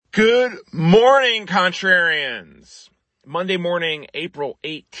Good morning, Contrarians. Monday morning, April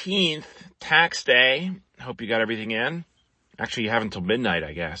 18th, tax day. Hope you got everything in. Actually, you have until midnight,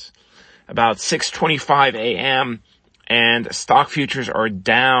 I guess. About 6:25 a.m. and stock futures are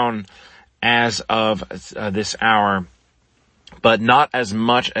down as of this hour, but not as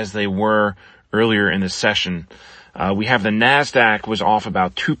much as they were earlier in the session. We have the NASDAQ was off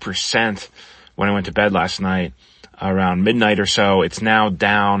about 2% when I went to bed last night. Around midnight or so. It's now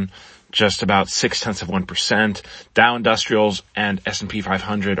down just about 0.6%. Dow Industrials and S&P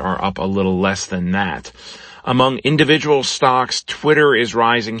 500 are up a little less than that. Among individual stocks, Twitter is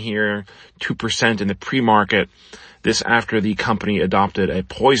rising here 2% in the pre-market. This after the company adopted a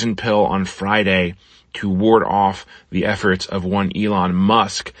poison pill on Friday to ward off the efforts of one Elon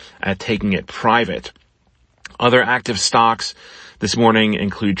Musk at taking it private. Other active stocks this morning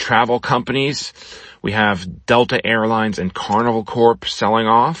include travel companies. We have Delta Airlines and Carnival Corp selling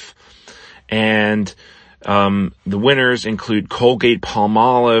off. And the winners include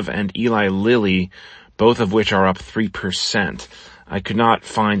Colgate-Palmolive and Eli Lilly, both of which are up 3%. I could not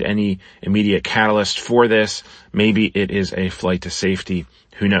find any immediate catalyst for this. Maybe it is a flight to safety.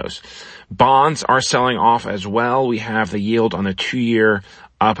 Who knows? Bonds are selling off as well. We have the yield on the 2-year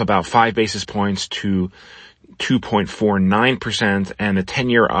up about 5 basis points to 2.49% and the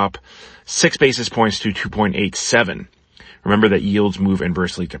 10-year up 6 basis points to 2.87. Remember that yields move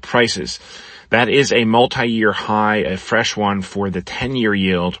inversely to prices. That is a multi-year high, a fresh one for the 10-year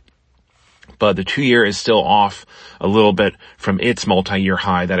yield, but the 2-year is still off a little bit from its multi-year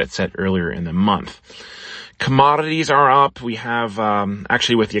high that it set earlier in the month. Commodities are up. We have,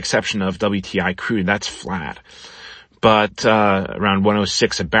 actually with the exception of WTI crude, that's flat, but around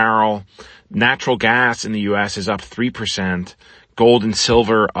 106 a barrel. Natural gas in the U.S. is up 3%. Gold and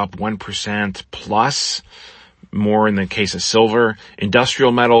silver up 1% plus, more in the case of silver.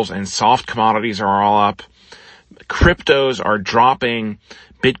 Industrial metals and soft commodities are all up. Cryptos are dropping.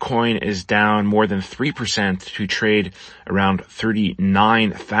 Bitcoin is down more than 3% to trade around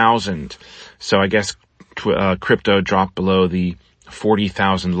 39,000. So I guess crypto dropped below the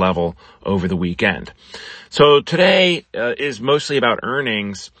 40,000 level over the weekend. So today is mostly about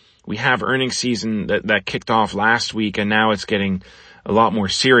earnings. We have earnings season that kicked off last week, and now it's getting a lot more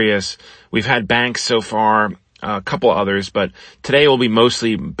serious. We've had banks so far, a couple others, but today will be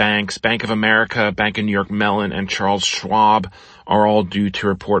mostly banks. Bank of America, Bank of New York Mellon, and Charles Schwab are all due to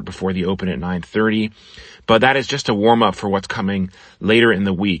report before the open at 9:30. But that is just a warm-up for what's coming later in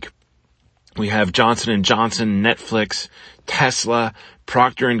the week. We have Johnson & Johnson, Netflix, Tesla,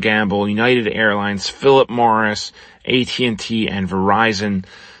 Procter & Gamble, United Airlines, Philip Morris, AT&T, and Verizon.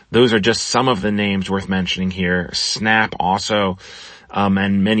 Those are just some of the names worth mentioning here. Snap also,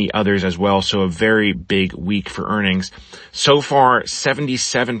 and many others as well. So a very big week for earnings. So far,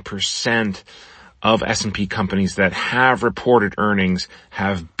 77% of S&P companies that have reported earnings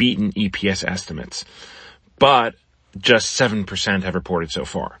have beaten EPS estimates, but just 7% have reported so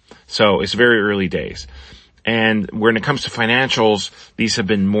far. So it's very early days. And when it comes to financials, these have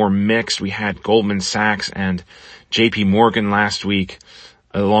been more mixed. We had Goldman Sachs and JP Morgan last week,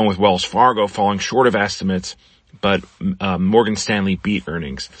 along with Wells Fargo falling short of estimates, but Morgan Stanley beat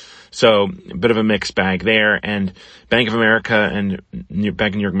earnings. So a bit of a mixed bag there, and Bank of America and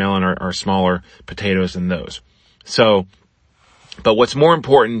Bank of New York Mellon are smaller potatoes than those. So, but what's more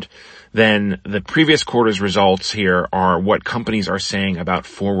important than the previous quarter's results here are what companies are saying about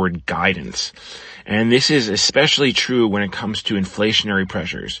forward guidance. And this is especially true when it comes to inflationary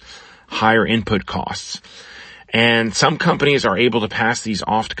pressures, higher input costs. And some companies are able to pass these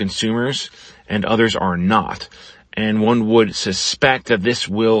off to consumers and others are not. And one would suspect that this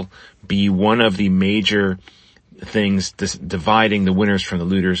will be one of the major things dividing the winners from the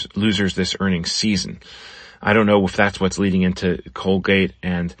losers this earnings season. I don't know if that's what's leading into Colgate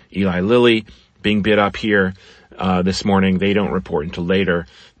and Eli Lilly being bid up here this morning. They don't report until later,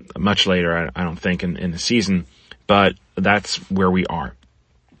 much later, I don't think, in the season. But that's where we are.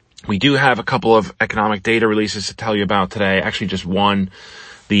 We do have a couple of economic data releases to tell you about today. Actually, just one.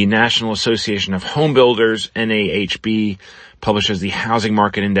 The National Association of Home Builders, NAHB, publishes the Housing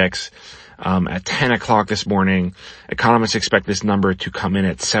Market Index at 10 o'clock this morning. Economists expect this number to come in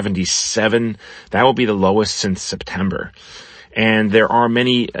at 77. That will be the lowest since September. And there are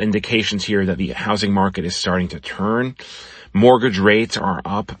many indications here that the housing market is starting to turn. Mortgage rates are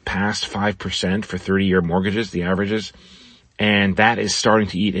up past 5% for 30-year mortgages, the averages. and that is starting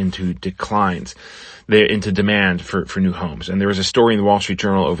to eat into declines, into demand for new homes. And there was a story in the Wall Street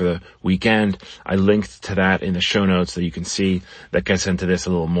Journal over the weekend. I linked to that in the show notes that you can see that gets into this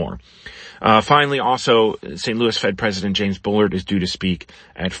a little more. Finally, also, St. Louis Fed President James Bullard is due to speak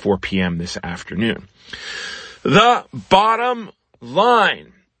at 4 p.m. this afternoon. The bottom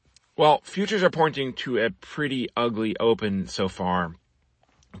line. Well, futures are pointing to a pretty ugly open so far,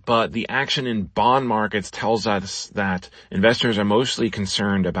 but the action in bond markets tells us that investors are mostly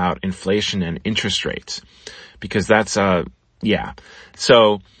concerned about inflation and interest rates, because that's, So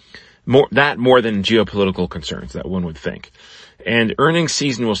more than geopolitical concerns that one would think. And earnings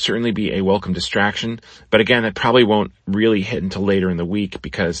season will certainly be a welcome distraction, but again, it probably won't really hit until later in the week,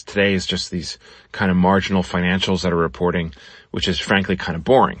 because today is just these kind of marginal financials that are reporting, which is frankly kind of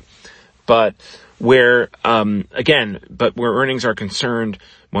boring. But where earnings are concerned,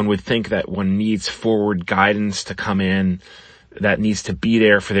 one would think that one needs forward guidance to come in that needs to be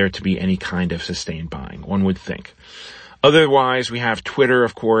there for there to be any kind of sustained buying, one would think. Otherwise, we have Twitter,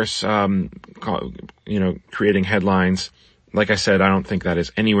 of course, creating headlines. Like I said, I don't think that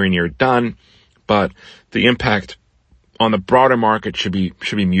is anywhere near done, but the impact on the broader market should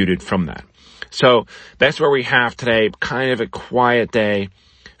be muted from that. So that's where we have today, kind of a quiet day.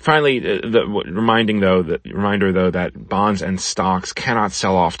 Finally, the reminder though that bonds and stocks cannot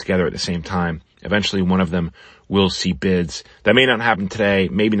sell off together at the same time. Eventually one of them will see bids. That may not happen today,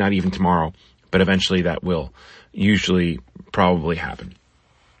 maybe not even tomorrow, but eventually that will usually probably happen.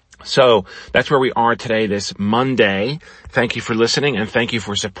 So that's where we are today, this Monday. Thank you for listening, and thank you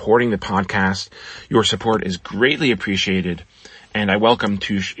for supporting the podcast. Your support is greatly appreciated, and I welcome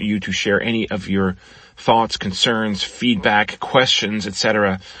you to share any of your thoughts, concerns, feedback, questions,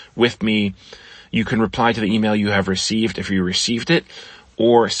 etc. with me. You can reply to the email you have received if you received it,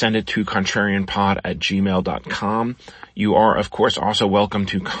 or send it to contrarianpod@gmail.com. You are, of course, also welcome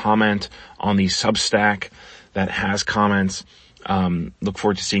to comment on the Substack that has comments. Look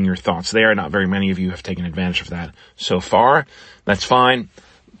forward to seeing your thoughts there. Not very many of you have taken advantage of that so far. That's fine.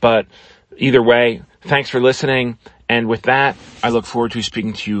 But either way, thanks for listening. And with that, I look forward to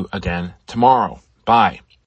speaking to you again tomorrow. Bye.